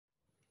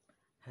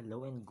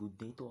Hello and good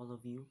day to all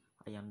of you.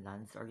 I am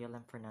Lance Ariel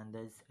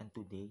Fernandez, and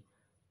today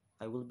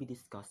I will be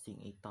discussing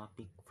a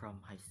topic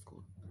from high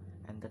school.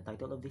 And the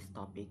title of this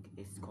topic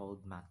is called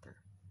Matter.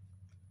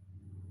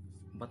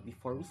 But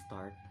before we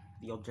start,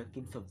 the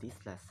objectives of this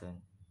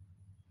lesson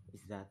is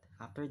that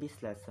after this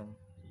lesson,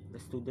 the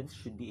students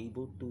should be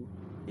able to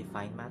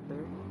define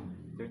matter,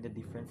 learn the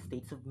different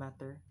states of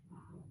matter,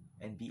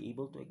 and be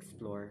able to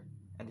explore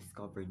and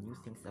discover new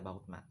things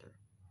about matter.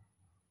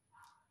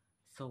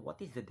 So,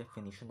 what is the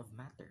definition of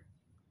matter?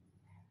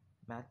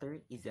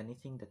 Matter is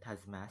anything that has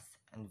mass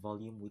and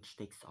volume which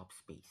takes up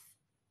space.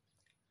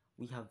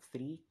 We have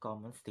three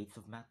common states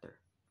of matter.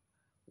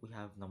 We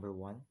have number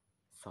one,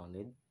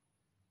 solid,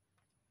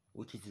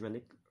 which is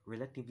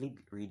relatively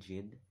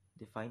rigid,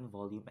 defined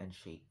volume and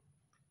shape.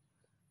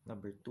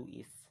 Number two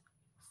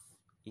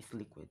is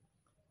liquid.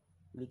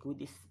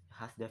 Liquid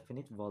has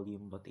definite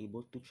volume but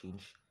able to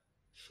change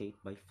shape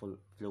by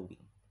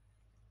flowing.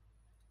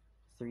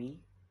 Three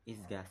is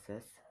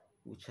gases,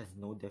 which has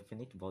no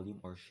definite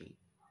volume or shape.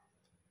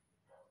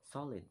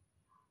 Solid.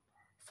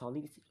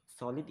 Solid is,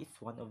 solid is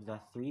one of the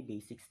three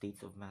basic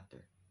states of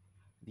matter,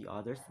 the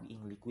others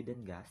being liquid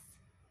and gas.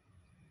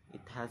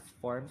 It has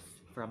forms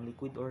from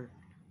liquid or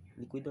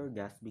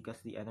gas because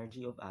the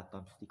energy of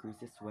atoms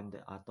decreases when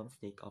the atoms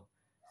take up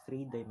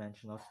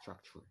three-dimensional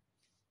structure.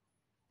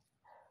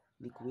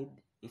 Liquid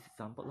is a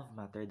sample of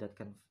matter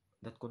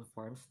that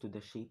conforms to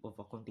the shape of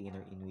a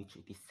container in which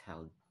it is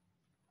held.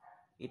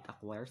 It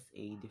acquires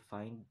a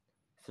defined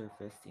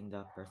surface in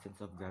the presence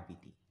of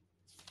gravity.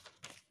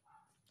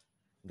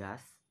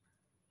 Gas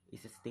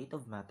is a state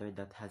of matter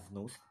that has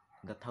no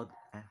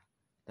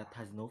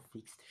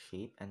fixed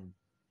shape and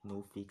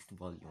no fixed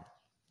volume.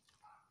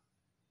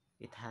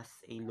 It has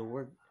a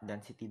lower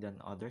density than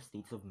other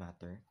states of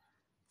matter,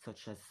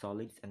 such as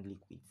solids and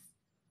liquids.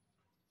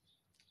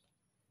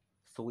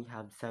 So we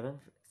have seven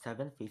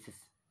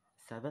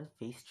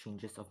phase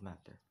changes of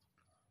matter.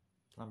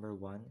 Number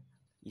one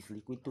is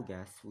liquid to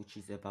gas, which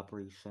is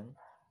evaporation.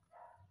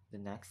 The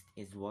next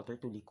is water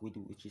to liquid,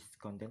 which is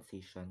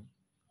condensation.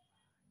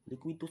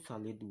 Liquid to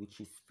solid,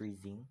 which is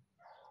freezing.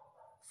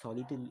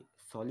 Solid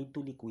to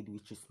liquid,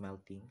 which is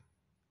melting.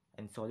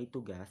 And solid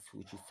to gas,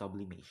 which is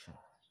sublimation.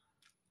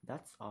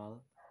 That's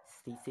all.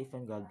 Stay safe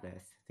and God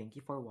bless. Thank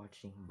you for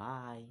watching.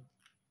 Bye.